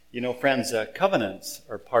You know, friends, covenants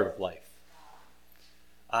are part of life.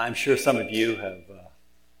 I'm sure some of you have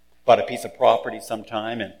bought a piece of property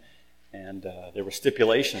sometime and there were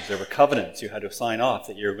stipulations, there were covenants you had to sign off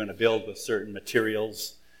that you were going to build with certain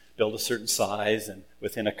materials, build a certain size and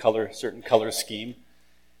within a certain color scheme.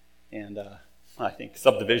 And I think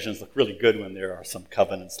subdivisions look really good when there are some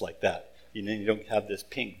covenants like that. You know, you don't have this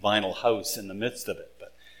pink vinyl house in the midst of it.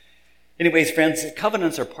 But anyways, friends,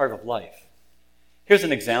 covenants are part of life. Here's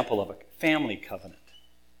an example of a family covenant.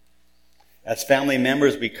 As family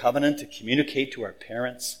members, we covenant to communicate to our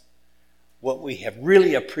parents what we have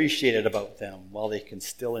really appreciated about them while they can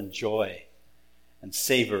still enjoy and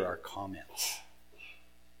savor our comments.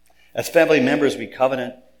 As family members, we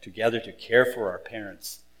covenant together to care for our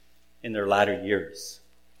parents in their latter years.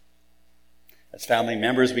 As family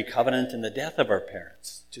members, we covenant in the death of our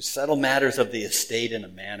parents to settle matters of the estate in a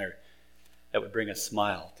manner that would bring a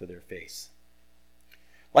smile to their face.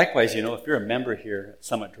 Likewise, you know, if you're a member here at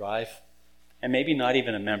Summit Drive, and maybe not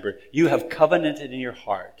even a member, you have covenanted in your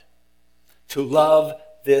heart to love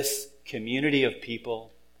this community of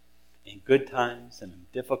people in good times and in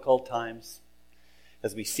difficult times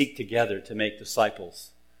as we seek together to make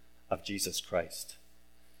disciples of Jesus Christ.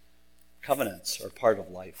 Covenants are part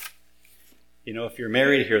of life. You know, if you're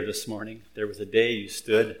married here this morning, there was a day you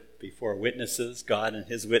stood before witnesses, God and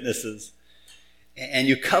his witnesses, and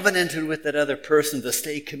you covenanted with that other person to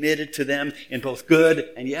stay committed to them in both good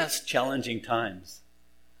and, yes, challenging times.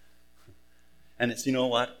 And it's, you know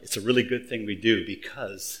what? It's a really good thing we do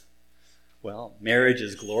because, well, marriage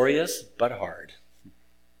is glorious but hard.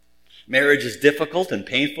 Marriage is difficult and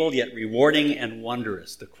painful, yet rewarding and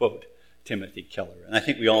wondrous, to quote Timothy Keller. And I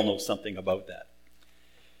think we all know something about that.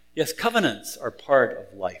 Yes, covenants are part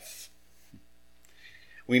of life.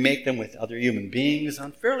 We make them with other human beings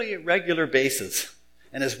on fairly regular basis.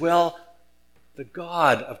 And as well, the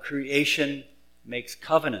God of creation makes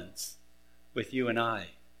covenants with you and I.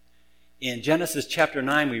 In Genesis chapter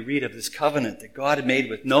 9, we read of this covenant that God had made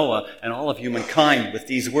with Noah and all of humankind with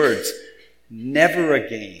these words, "Never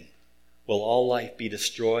again will all life be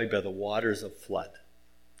destroyed by the waters of flood.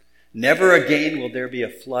 Never again will there be a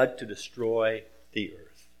flood to destroy the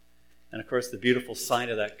earth." And of course, the beautiful sign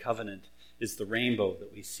of that covenant is the rainbow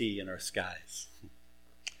that we see in our skies.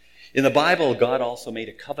 In the Bible, God also made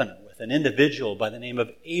a covenant with an individual by the name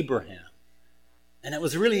of Abraham. And it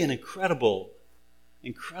was really an incredible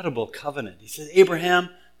covenant. He said, "Abraham,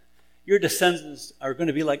 your descendants are going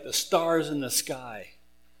to be like the stars in the sky.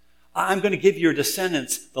 I'm going to give your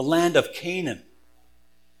descendants the land of Canaan.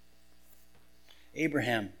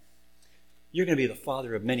 Abraham, you're going to be the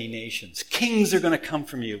father of many nations. Kings are going to come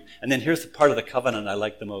from you." And then here's the part of the covenant I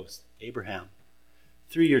like the most. "Abraham,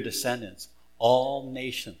 through your descendants, all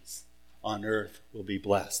nations on earth will be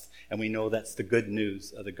blessed." And we know that's the good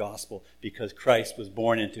news of the gospel because Christ was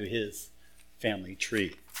born into his family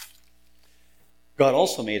tree. God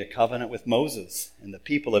also made a covenant with Moses and the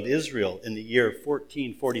people of Israel in the year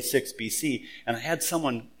 1446 BC. And I had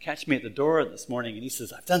someone catch me at the door this morning and he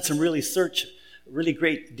says, "I've done some really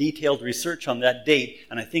great detailed research on that date,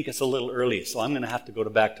 and I think it's a little early, so I'm going to have to go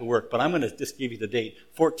back to work. But I'm going to just give you the date,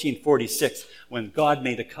 1446, when God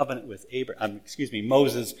made a covenant with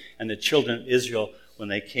Moses and the children of Israel when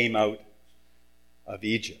they came out of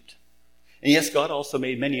Egypt. And yes, God also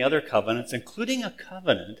made many other covenants, including a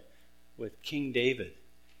covenant with King David.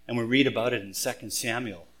 And we read about it in 2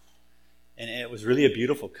 Samuel. And it was really a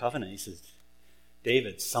beautiful covenant. He says,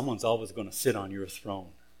 "David, someone's always going to sit on your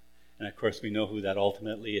throne." And of course, we know who that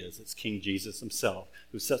ultimately is. It's King Jesus himself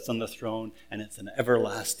who sits on the throne, and it's an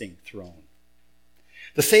everlasting throne.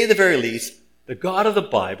 To say the very least, the God of the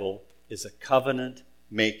Bible is a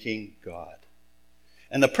covenant-making God.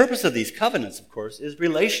 And the purpose of these covenants, of course, is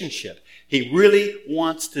relationship. He really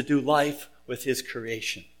wants to do life with his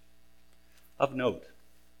creation. Of note,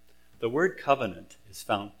 the word covenant is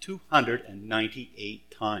found 298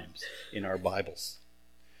 times in our Bibles.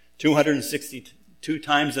 262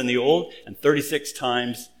 times in the Old and 36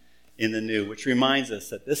 times in the New, which reminds us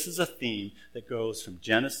that this is a theme that goes from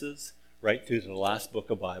Genesis right through to the last book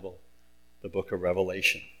of the Bible, the book of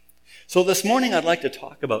Revelation. So this morning I'd like to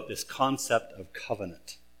talk about this concept of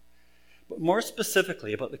covenant, but more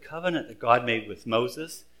specifically about the covenant that God made with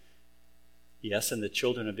Moses, yes, and the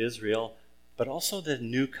children of Israel, but also the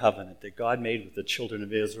new covenant that God made with the children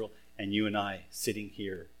of Israel and you and I sitting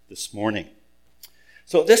here this morning.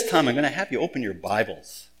 So at this time, I'm going to have you open your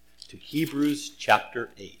Bibles to Hebrews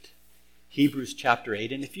chapter 8. Hebrews chapter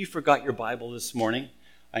 8. And if you forgot your Bible this morning,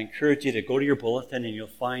 I encourage you to go to your bulletin and you'll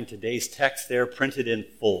find today's text there printed in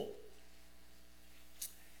full.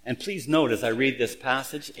 And please note as I read this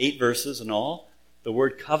passage, 8 verses in all, the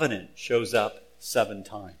word covenant shows up 7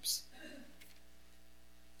 times.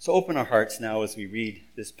 So open our hearts now as we read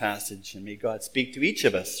this passage, and may God speak to each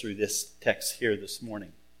of us through this text here this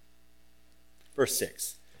morning. Verse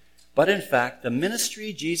 6. But in fact, the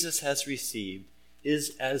ministry Jesus has received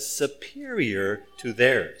is as superior to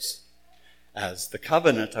theirs, as the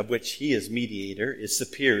covenant of which he is mediator is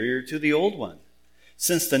superior to the old one.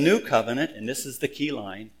 Since the new covenant, and this is the key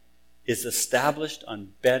line, is established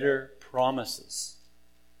on better promises.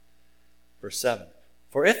 Verse 7.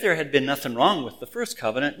 For if there had been nothing wrong with the first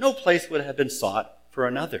covenant, no place would have been sought for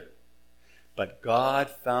another. But God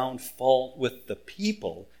found fault with the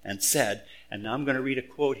people and said, and now I'm going to read a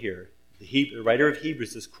quote here. The writer of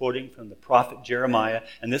Hebrews is quoting from the prophet Jeremiah,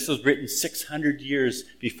 and this was written 600 years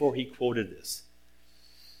before he quoted this.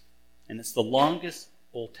 And it's the longest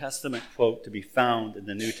Old Testament quote to be found in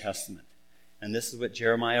the New Testament. And this is what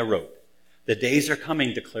Jeremiah wrote. The days are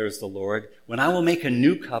coming, declares the Lord, when I will make a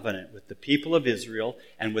new covenant with the people of Israel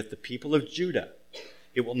and with the people of Judah.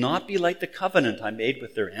 It will not be like the covenant I made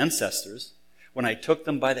with their ancestors when I took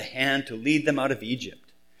them by the hand to lead them out of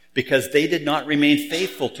Egypt, because they did not remain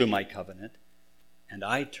faithful to my covenant, and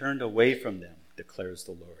I turned away from them, declares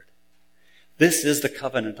the Lord. This is the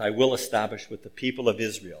covenant I will establish with the people of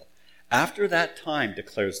Israel. After that time,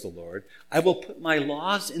 declares the Lord, I will put my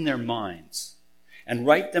laws in their minds and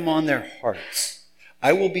write them on their hearts.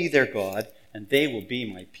 I will be their God, and they will be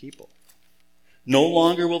my people. No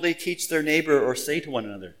longer will they teach their neighbor or say to one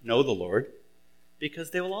another, know the Lord,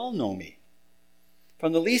 because they will all know me,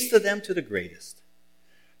 from the least of them to the greatest.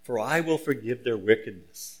 For I will forgive their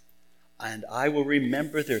wickedness, and I will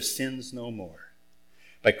remember their sins no more.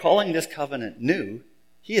 By calling this covenant new,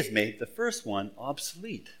 he has made the first one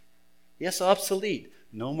obsolete. Yes, obsolete.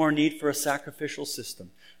 No more need for a sacrificial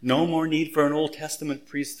system. No more need for an Old Testament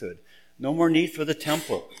priesthood. No more need for the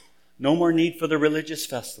temple. No more need for the religious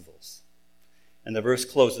festivals. And the verse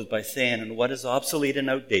closes by saying, and what is obsolete and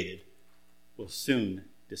outdated will soon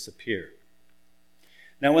disappear.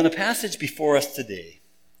 Now, in the passage before us today,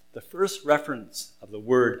 the first reference of the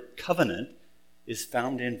word covenant is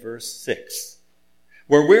found in verse 6,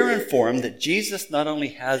 where we're informed that Jesus not only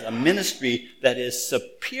has a ministry that is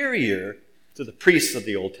superior to the priests of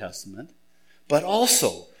the Old Testament, but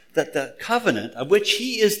also that the covenant of which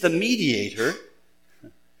he is the mediator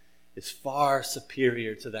is far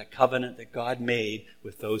superior to that covenant that God made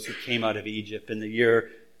with those who came out of Egypt in the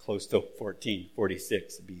year close to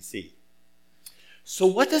 1446 BC. So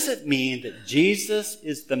what does it mean that Jesus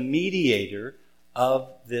is the mediator of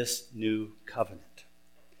this new covenant?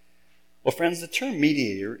 Well, friends, the term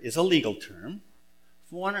mediator is a legal term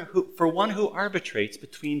for one who arbitrates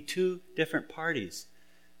between two different parties.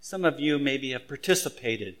 Some of you maybe have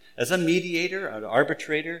participated as a mediator, an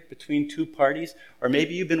arbitrator between two parties, or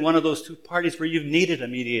maybe you've been one of those two parties where you've needed a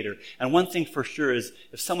mediator. And one thing for sure is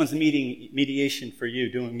if someone's mediation for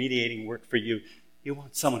you, doing mediating work for you, you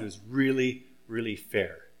want someone who's really, really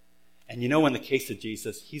fair. And you know, in the case of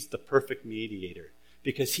Jesus, he's the perfect mediator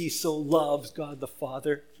because he so loves God the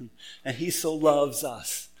Father and he so loves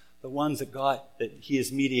us, the ones that he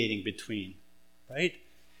is mediating between, right?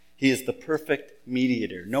 He is the perfect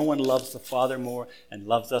mediator. No one loves the Father more and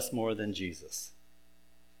loves us more than Jesus.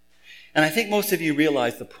 And I think most of you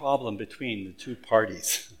realize the problem between the two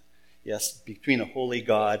parties. Yes, between a holy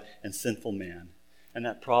God and sinful man. And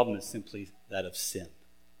that problem is simply that of sin.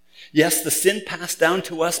 Yes, the sin passed down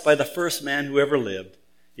to us by the first man who ever lived.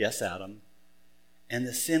 Yes, Adam. And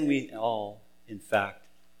the sin we all, in fact,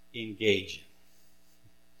 engage in.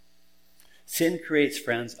 Sin creates,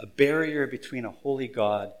 friends, a barrier between a holy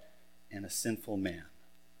God and a sinful man.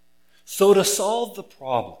 So to solve the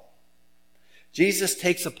problem, Jesus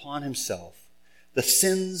takes upon himself the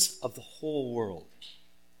sins of the whole world.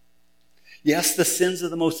 Yes, the sins of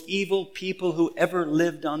the most evil people who ever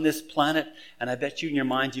lived on this planet. And I bet you in your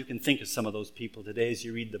mind you can think of some of those people today as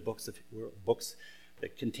you read the books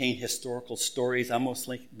that contain historical stories. I'm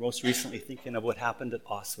most recently thinking of what happened at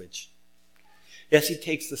Auschwitz. Yes, he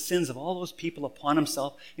takes the sins of all those people upon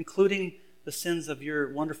himself, including the sins of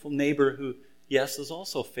your wonderful neighbor who, yes, has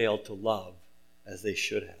also failed to love as they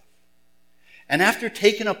should have. And after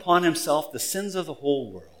taking upon himself the sins of the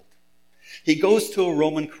whole world, he goes to a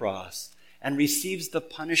Roman cross and receives the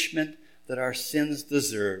punishment that our sins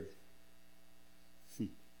deserve,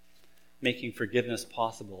 making forgiveness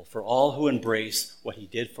possible for all who embrace what he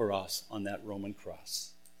did for us on that Roman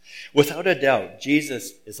cross. Without a doubt,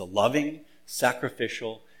 Jesus is a loving,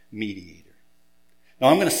 sacrificial mediator. Now,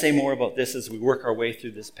 I'm going to say more about this as we work our way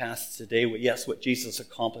through this passage today. Yes, what Jesus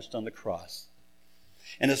accomplished on the cross.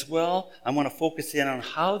 And as well, I want to focus in on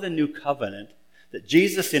how the new covenant that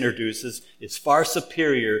Jesus introduces is far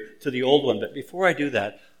superior to the old one. But before I do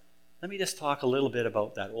that, let me just talk a little bit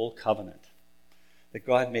about that old covenant that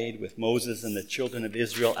God made with Moses and the children of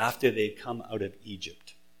Israel after they'd come out of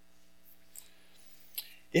Egypt.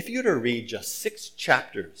 If you were to read just 6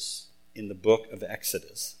 chapters in the book of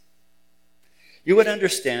Exodus, you would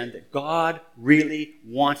understand that God really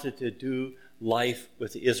wanted to do life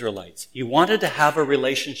with the Israelites. He wanted to have a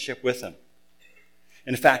relationship with them.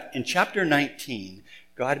 In fact, in chapter 19,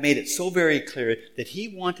 God made it so very clear that he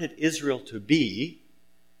wanted Israel to be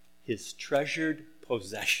his treasured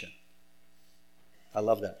possession. I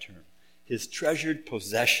love that term. His treasured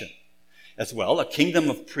possession. As well, a kingdom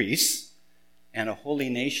of priests and a holy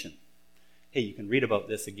nation. Hey, you can read about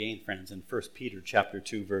this again, friends, in 1 Peter chapter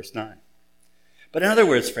 2, verse 9. But in other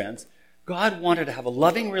words, friends, God wanted to have a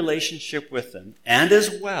loving relationship with them, and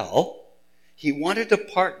as well, he wanted to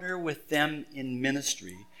partner with them in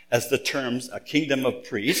ministry, as the terms a kingdom of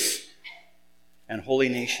priests and holy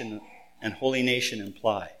nation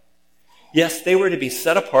imply. Yes, they were to be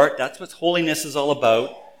set apart. That's what holiness is all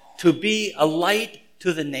about. To be a light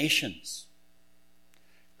to the nations.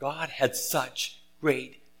 God had such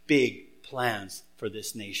great, big plans for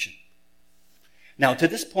this nation. Now, to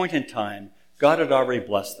this point in time, God had already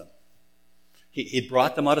blessed them. He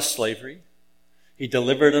brought them out of slavery. He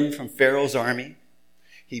delivered them from Pharaoh's army.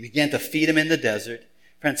 He began to feed them in the desert.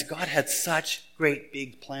 Friends, God had such great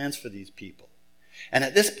big plans for these people. And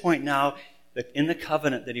at this point now, in the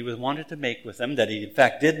covenant that he wanted to make with them, that he in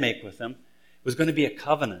fact did make with them, was going to be a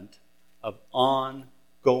covenant of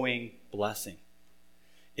ongoing blessing.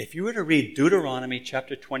 If you were to read Deuteronomy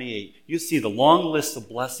chapter 28, you see the long list of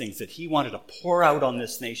blessings that he wanted to pour out on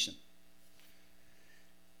this nation.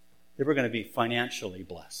 They were going to be financially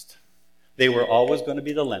blessed. They were always going to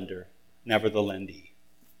be the lender, never the lendee.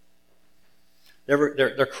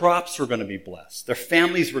 Their crops were going to be blessed. Their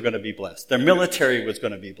families were going to be blessed. Their military was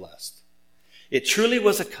going to be blessed. It truly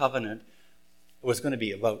was a covenant that was going to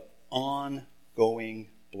be about ongoing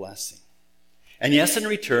blessing. And yes, in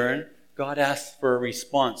return, God asked for a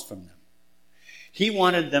response from them. He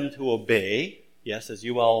wanted them to obey, yes, as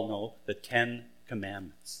you all know, the 10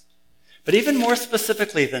 Commandments. But even more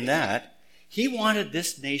specifically than that, he wanted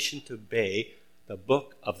this nation to obey the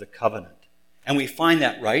book of the covenant. And we find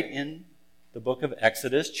that right in the book of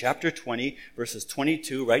Exodus, chapter 20, verses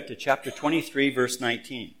 22, right to chapter 23, verse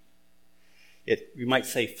 19. It, we might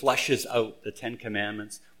say, fleshes out the 10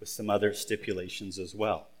 Commandments with some other stipulations as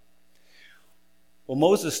well. Well,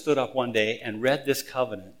 Moses stood up one day and read this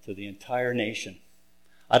covenant to the entire nation.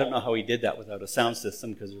 I don't know how he did that without a sound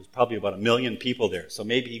system, because there was probably about 1 million people there. So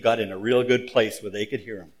maybe he got in a real good place where they could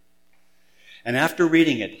hear him. And after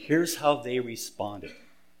reading it, here's how they responded.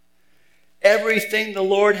 Everything the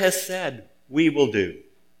Lord has said, we will do.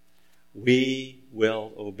 We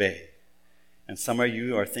will obey. And some of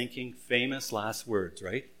you are thinking famous last words,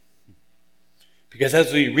 right? Because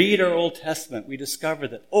as we read our Old Testament, we discover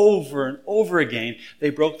that over and over again, they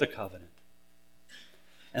broke the covenant.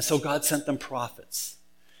 And so God sent them prophets.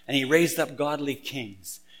 And he raised up godly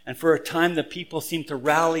kings. And for a time, the people seemed to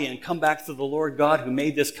rally and come back to the Lord God who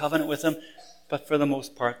made this covenant with them. But for the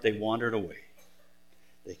most part, they wandered away.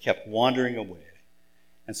 They kept wandering away.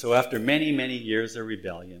 And so after many, many years of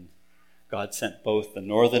rebellion, God sent both the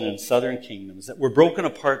northern and southern kingdoms that were broken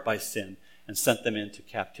apart by sin and sent them into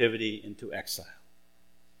captivity, into exile.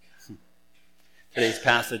 Today's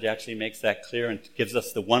passage actually makes that clear and gives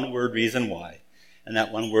us the one-word reason why. And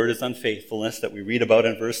that one word is unfaithfulness that we read about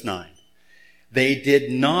in verse 9. They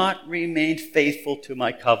did not remain faithful to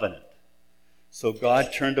my covenant. So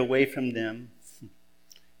God turned away from them.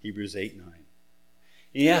 Hebrews 8:9.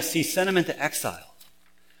 Yes, he sent them into exile.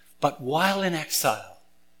 But while in exile,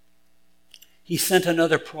 he sent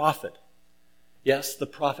another prophet. Yes, the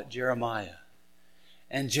prophet Jeremiah.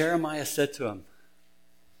 And Jeremiah said to him,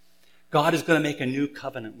 God is going to make a new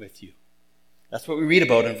covenant with you. That's what we read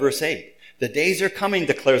about in verse 8. The days are coming,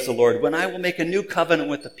 declares the Lord, when I will make a new covenant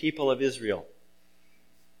with the people of Israel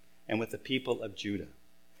and with the people of Judah.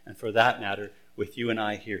 And for that matter, with you and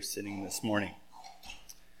I here sitting this morning.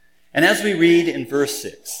 And as we read in verse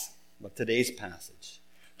 6 of today's passage,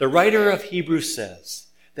 the writer of Hebrews says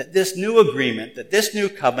that this new agreement, that this new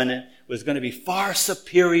covenant was going to be far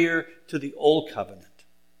superior to the old covenant.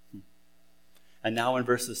 And now in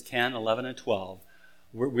verses 10, 11, and 12,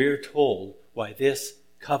 we're told why this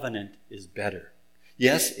covenant is better.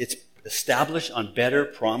 Yes, it's established on better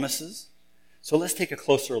promises. So let's take a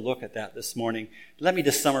closer look at that this morning. Let me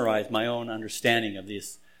just summarize my own understanding of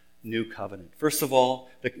this new covenant. First of all,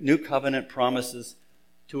 the new covenant promises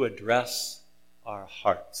to address our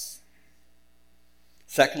hearts.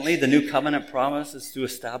 Secondly, the new covenant promises to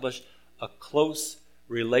establish a close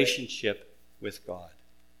relationship with God.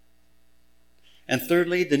 And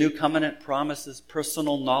thirdly, the new covenant promises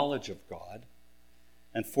personal knowledge of God.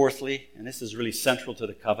 And fourthly, and this is really central to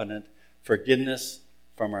the covenant, forgiveness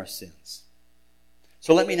from our sins.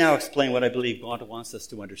 So let me now explain what I believe God wants us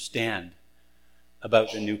to understand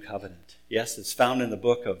about the new covenant. Yes, it's found in the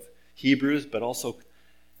book of Hebrews, but also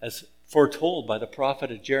as foretold by the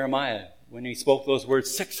prophet Jeremiah when he spoke those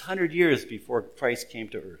words 600 years before Christ came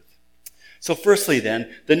to earth. So firstly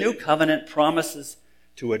then, the new covenant promises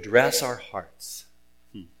to address our hearts.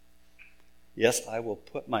 Yes, I will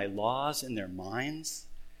put my laws in their minds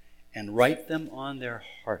and write them on their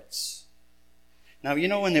hearts. Now, you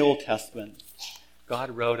know in the Old Testament,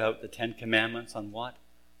 God wrote out the Ten Commandments on what?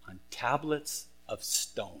 On tablets of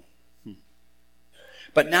stone.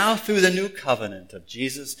 But now through the new covenant of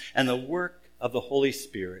Jesus and the work of the Holy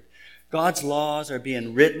Spirit, God's laws are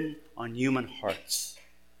being written on human hearts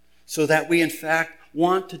so that we in fact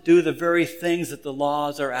want to do the very things that the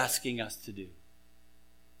laws are asking us to do.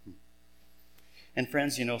 And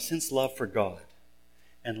friends, you know, since love for God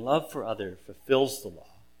and love for others fulfills the law,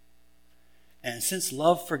 and since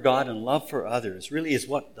love for God and love for others really is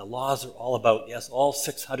what the laws are all about, yes, all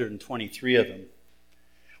 623 of them,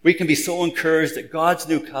 we can be so encouraged that God's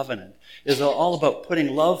new covenant is all about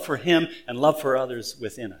putting love for Him and love for others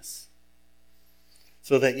within us.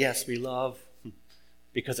 So that, yes, we love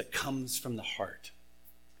because it comes from the heart.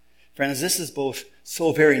 Friends, this is both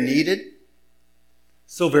so very needed,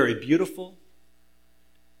 so very beautiful,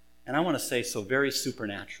 and I want to say so very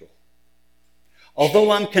supernatural.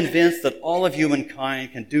 Although I'm convinced that all of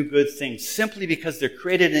humankind can do good things simply because they're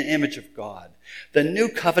created in the image of God, the new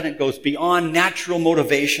covenant goes beyond natural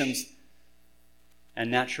motivations and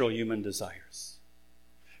natural human desires.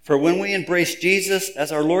 For when we embrace Jesus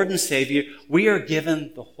as our Lord and Savior, we are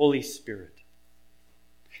given the Holy Spirit.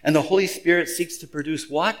 And the Holy Spirit seeks to produce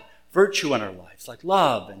what? Virtue in our lives, like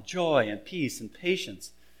love and joy and peace and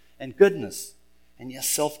patience and goodness and, yes,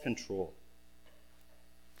 self-control.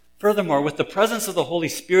 Furthermore, with the presence of the Holy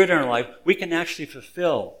Spirit in our life, we can actually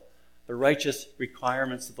fulfill the righteous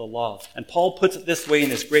requirements of the law. And Paul puts it this way in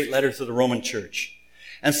his great letter to the Roman church.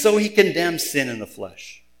 And so he condemns sin in the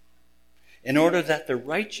flesh, in order that the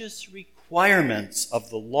righteous requirements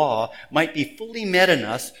of the law might be fully met in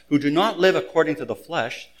us who do not live according to the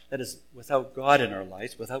flesh, that is, without God in our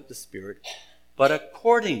lives, without the Spirit, but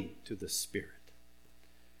according to the Spirit.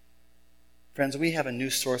 Friends, we have a new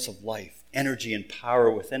source of life, energy, and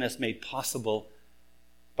power within us made possible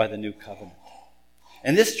by the new covenant.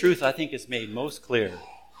 And this truth, I think, is made most clear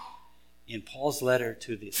in Paul's letter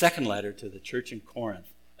to the second letter to the church in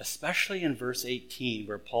Corinth, especially in verse 18,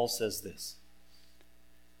 where Paul says this,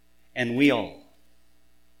 "And we all,"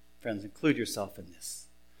 friends, include yourself in this,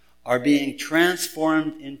 "are being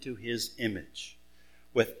transformed into His image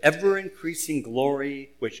with ever-increasing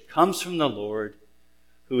glory which comes from the Lord,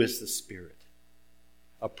 who is the Spirit."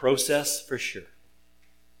 A process for sure.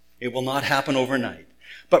 It will not happen overnight.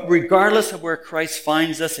 But regardless of where Christ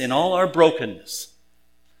finds us in all our brokenness,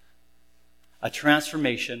 a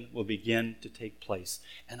transformation will begin to take place.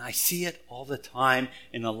 And I see it all the time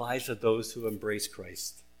in the lives of those who embrace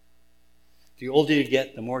Christ. The older you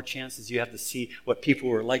get, the more chances you have to see what people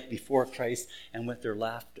were like before Christ and what they're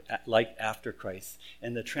like after Christ.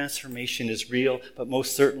 And the transformation is real, but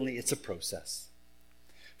most certainly it's a process.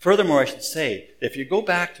 Furthermore, I should say, if you go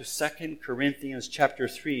back to 2 Corinthians chapter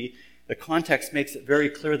 3, the context makes it very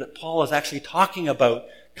clear that Paul is actually talking about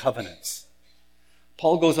covenants.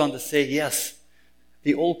 Paul goes on to say, yes,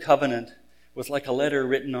 the old covenant was like a letter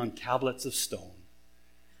written on tablets of stone,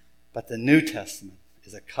 but the New Testament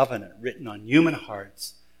is a covenant written on human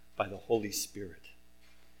hearts by the Holy Spirit.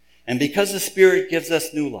 And because the Spirit gives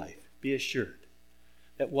us new life, be assured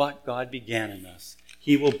that what God began in us,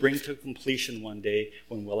 He will bring to completion one day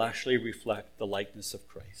when we'll actually reflect the likeness of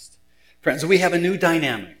Christ. Friends, we have a new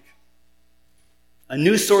dynamic, a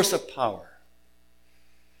new source of power.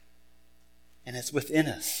 And it's within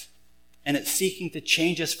us. And it's seeking to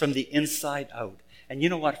change us from the inside out. And you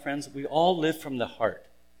know what, friends? We all live from the heart.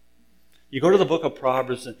 You go to the book of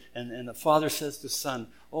Proverbs and the father says to the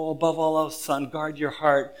son, "Oh, above all else, son, guard your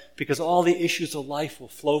heart, because all the issues of life will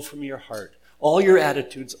flow from your heart. All your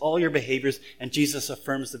attitudes, all your behaviors," and Jesus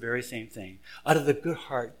affirms the very same thing. Out of the good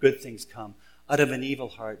heart, good things come. Out of an evil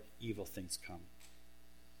heart, evil things come.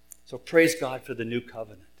 So praise God for the new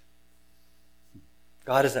covenant.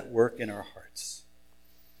 God is at work in our hearts.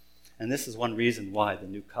 And this is one reason why the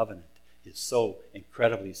new covenant is so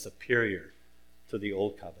incredibly superior to the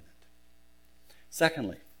old covenant.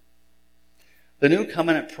 Secondly, The new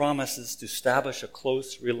covenant promises to establish a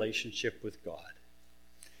close relationship with God.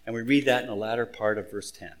 And we read that in the latter part of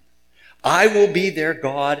verse 10. I will be their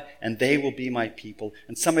God, and they will be my people.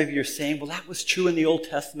 And some of you are saying, well, that was true in the Old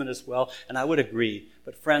Testament as well. And I would agree.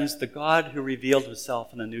 But friends, the God who revealed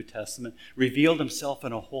himself in the New Testament revealed himself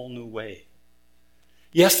in a whole new way.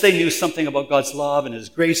 Yes, they knew something about God's love and his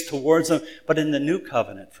grace towards them. But in the new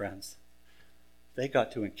covenant, friends, they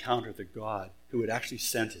got to encounter the God who had actually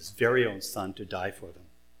sent his very own son to die for them.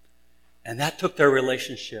 And that took their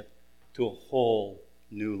relationship to a whole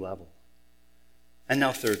new level. And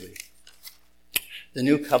now thirdly, the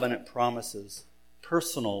new covenant promises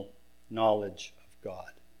personal knowledge of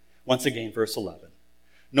God. Once again, verse 11.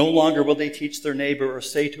 No longer will they teach their neighbor or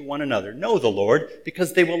say to one another, know the Lord,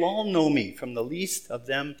 because they will all know me, from the least of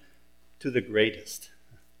them to the greatest.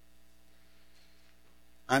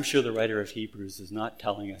 I'm sure the writer of Hebrews is not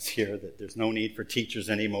telling us here that there's no need for teachers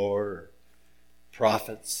anymore or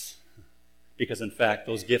prophets, because in fact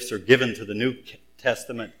those gifts are given to the New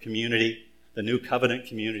Testament community, the New Covenant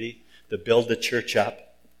community, to build the church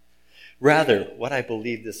up. Rather, what I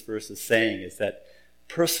believe this verse is saying is that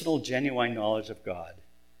personal, genuine knowledge of God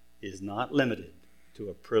is not limited to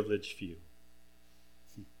a privileged few.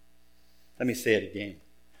 Let me say it again.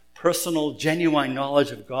 Personal, genuine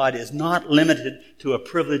knowledge of God is not limited to a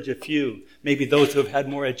privilege of few, maybe those who have had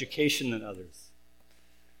more education than others.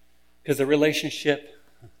 Because the relationship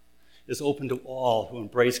is open to all who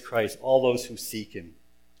embrace Christ, all those who seek him.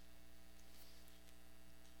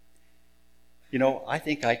 You know, I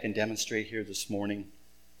think I can demonstrate here this morning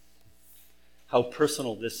how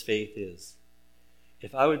personal this faith is.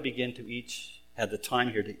 If I would begin to had the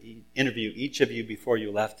time here to interview each of you before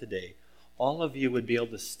you left today, all of you would be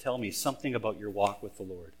able to tell me something about your walk with the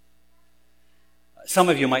Lord. Some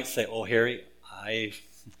of you might say, oh, Harry,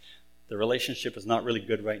 the relationship is not really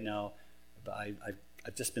good right now.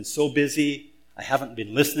 I've just been so busy. I haven't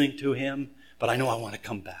been listening to him, but I know I want to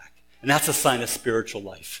come back. And that's a sign of spiritual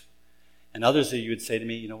life. And others of you would say to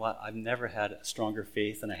me, you know what, I've never had a stronger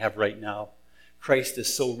faith than I have right now. Christ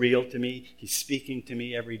is so real to me. He's speaking to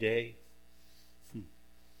me every day.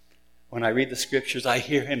 When I read the scriptures, I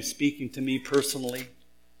hear him speaking to me personally.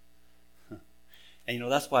 And you know,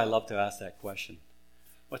 that's why I love to ask that question.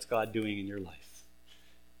 What's God doing in your life?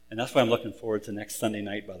 And that's why I'm looking forward to next Sunday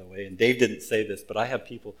night, by the way. And Dave didn't say this, but I have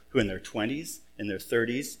people who in their 20s, in their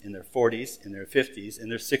 30s, in their 40s, in their 50s, in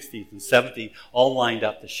their 60s, and 70s, all lined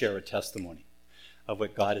up to share a testimony of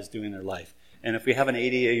what God is doing in their life. And if we have an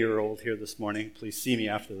 88-year-old here this morning, please see me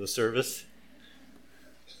after the service.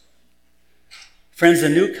 Friends, the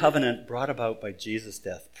new covenant brought about by Jesus'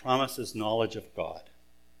 death promises knowledge of God.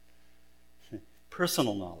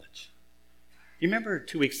 Personal knowledge. You remember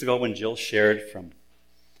 2 weeks ago when Jill shared from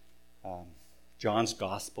John's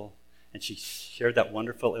Gospel, and she shared that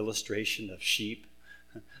wonderful illustration of sheep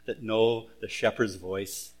that know the shepherd's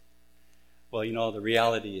voice? Well, you know, the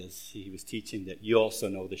reality is he was teaching that you also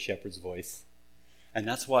know the shepherd's voice. And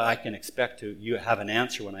that's why I can expect you have an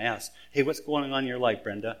answer when I ask, hey, what's going on in your life,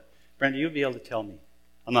 Brenda? Brenda, you'd be able to tell me.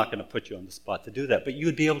 I'm not going to put you on the spot to do that, but you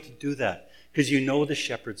would be able to do that because you know the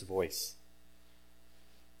shepherd's voice.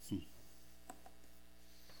 The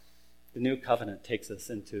new covenant takes us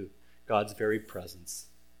into God's very presence.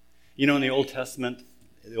 You know, in the Old Testament,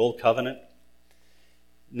 the Old Covenant,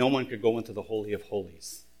 no one could go into the Holy of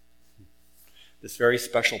Holies. This very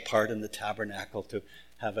special part in the tabernacle to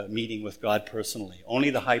have a meeting with God personally. Only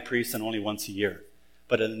the high priest and only once a year.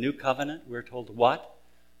 But in the new covenant, we're told what?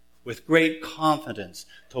 With great confidence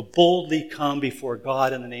to boldly come before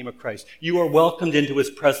God in the name of Christ. You are welcomed into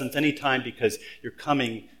his presence anytime because you're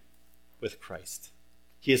coming with Christ.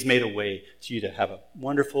 He has made a way to you to have a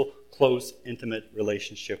wonderful, close, intimate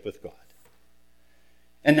relationship with God.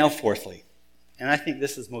 And now fourthly, and I think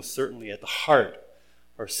this is most certainly at the heart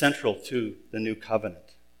or central to the new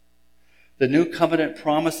covenant. The new covenant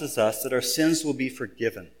promises us that our sins will be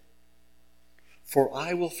forgiven. For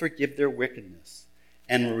I will forgive their wickedness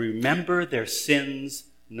and will remember their sins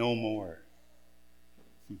no more.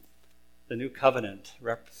 The new covenant,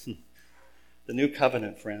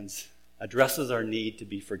 friends, addresses our need to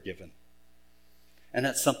be forgiven. And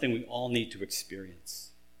that's something we all need to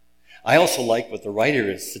experience. I also like what the writer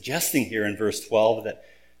is suggesting here in verse 12, that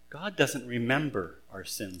God doesn't remember our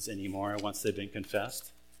sins anymore once they've been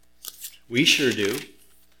confessed. We sure do.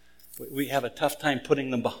 We have a tough time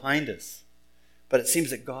putting them behind us. But it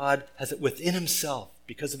seems that God has it within himself,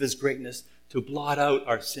 because of his greatness, to blot out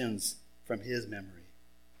our sins from his memory,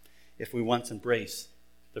 if we once embrace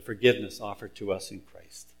the forgiveness offered to us in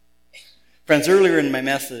Christ. Friends, earlier in my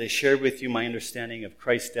message, I shared with you my understanding of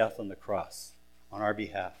Christ's death on the cross on our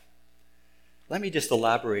behalf. Let me just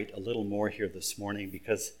elaborate a little more here this morning,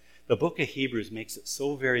 because the book of Hebrews makes it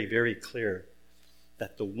so very, very clear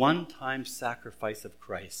that the one-time sacrifice of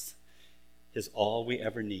Christ is all we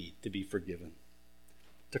ever need to be forgiven.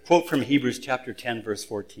 To quote from Hebrews chapter 10, verse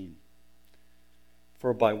 14,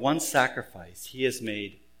 "For by one sacrifice he has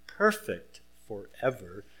made perfect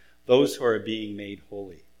forever those who are being made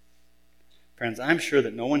holy." Friends, I'm sure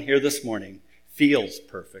that no one here this morning feels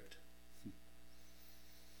perfect.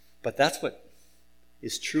 But that's what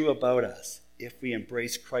is true about us if we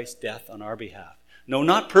embrace Christ's death on our behalf. No,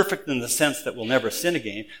 not perfect in the sense that we'll never sin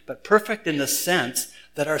again, but perfect in the sense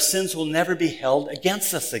that our sins will never be held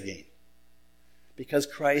against us again, because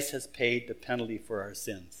Christ has paid the penalty for our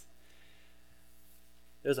sins.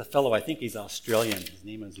 There's a fellow, I think he's Australian, his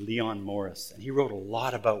name is Leon Morris, and he wrote a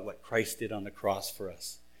lot about what Christ did on the cross for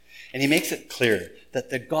us. And he makes it clear that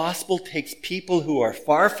the gospel takes people who are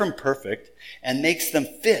far from perfect and makes them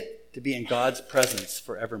fit to be in God's presence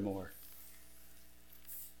forevermore.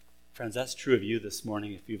 Friends, that's true of you this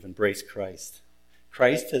morning if you've embraced Christ.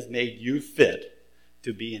 Christ has made you fit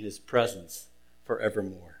to be in his presence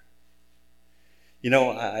forevermore. You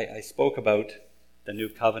know, I spoke about the new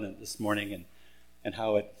covenant this morning and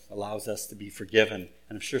how it allows us to be forgiven.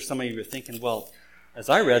 And I'm sure some of you are thinking, well, as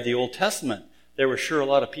I read the Old Testament, there were sure a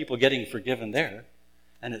lot of people getting forgiven there.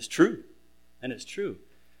 And it's true. And it's true.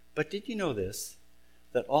 But did you know this?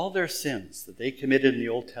 That all their sins that they committed in the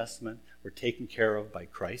Old Testament were taken care of by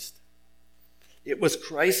Christ? It was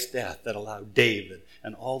Christ's death that allowed David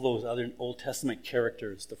and all those other Old Testament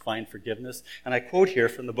characters to find forgiveness. And I quote here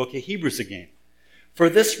from the book of Hebrews again. "For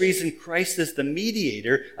this reason, Christ is the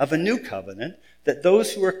mediator of a new covenant, that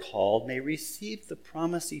those who are called may receive the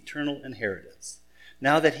promised eternal inheritance,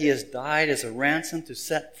 now that he has died as a ransom to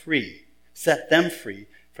set them free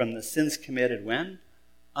from the sins committed when?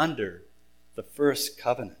 Under the first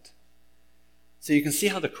covenant." So you can see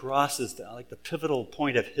how the cross is like the pivotal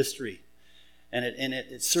point of history. And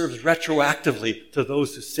it serves retroactively to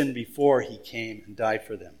those who sinned before he came and died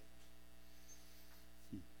for them.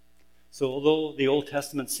 So although the Old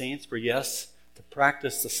Testament saints were, yes, to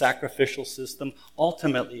practice the sacrificial system,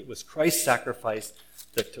 ultimately it was Christ's sacrifice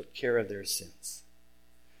that took care of their sins.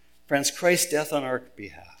 Friends, Christ's death on our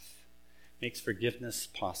behalf makes forgiveness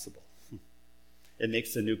possible. It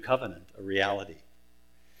makes the new covenant a reality.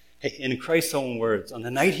 Hey, in Christ's own words, on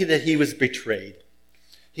the night that he was betrayed,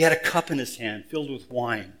 he had a cup in his hand filled with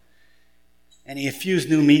wine, and he infused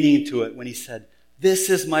new meaning to it when he said,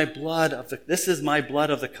 This is my blood of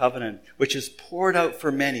the covenant, which is poured out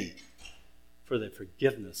for many for the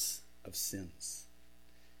forgiveness of sins."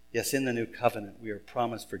 Yes, in the new covenant, we are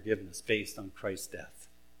promised forgiveness based on Christ's death.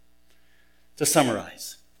 To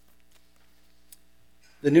summarize,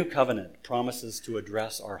 the new covenant promises to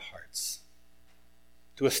address our hearts,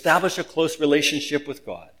 to establish a close relationship with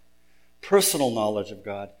God, personal knowledge of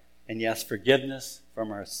God, and yes, forgiveness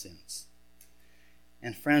from our sins.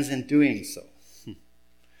 And friends, in doing so,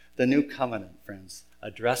 the new covenant, friends,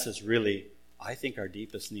 addresses really, I think, our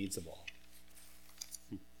deepest needs of all.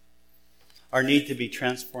 Our need to be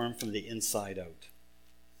transformed from the inside out.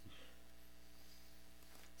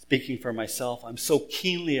 Speaking for myself, I'm so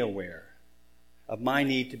keenly aware of my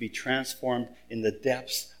need to be transformed in the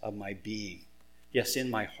depths of my being. Yes, in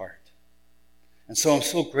my heart. And so I'm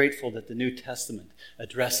so grateful that the New Testament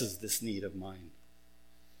addresses this need of mine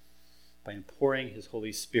by pouring his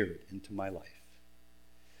Holy Spirit into my life.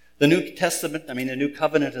 The New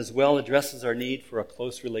Covenant as well addresses our need for a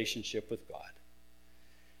close relationship with God.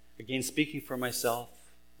 Again, speaking for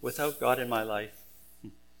myself, without God in my life,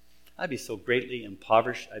 I'd be so greatly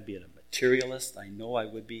impoverished. I'd be a materialist. I know I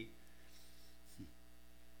would be.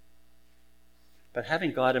 But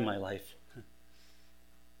having God in my life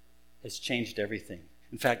has changed everything.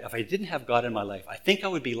 In fact, if I didn't have God in my life, I think I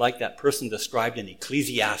would be like that person described in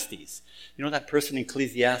Ecclesiastes. You know that person in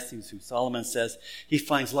Ecclesiastes who Solomon says he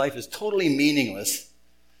finds life is totally meaningless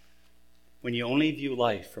when you only view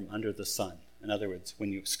life from under the sun. In other words,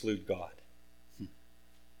 when you exclude God.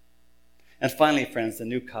 And finally, friends, the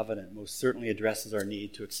new covenant most certainly addresses our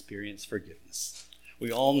need to experience forgiveness.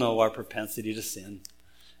 We all know our propensity to sin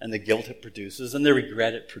and the guilt it produces and the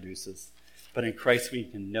regret it produces. But in Christ we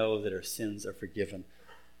can know that our sins are forgiven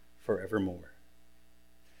forevermore.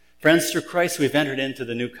 Friends, through Christ we've entered into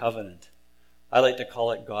the new covenant. I like to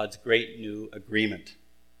call it God's great new agreement.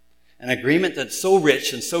 An agreement that's so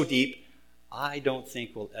rich and so deep, I don't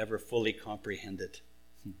think we'll ever fully comprehend it.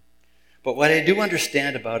 But what I do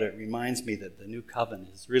understand about it reminds me that the new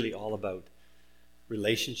covenant is really all about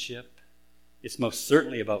relationship. It's most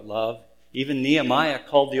certainly about love. Even Nehemiah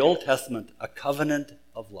called the Old Testament a covenant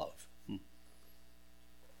of love.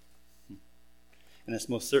 And it's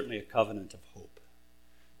most certainly a covenant of hope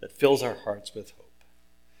that fills our hearts with hope.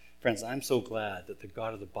 Friends, I'm so glad that the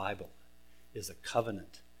God of the Bible is a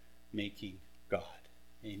covenant-making God.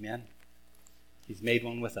 Amen? He's made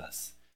one with us.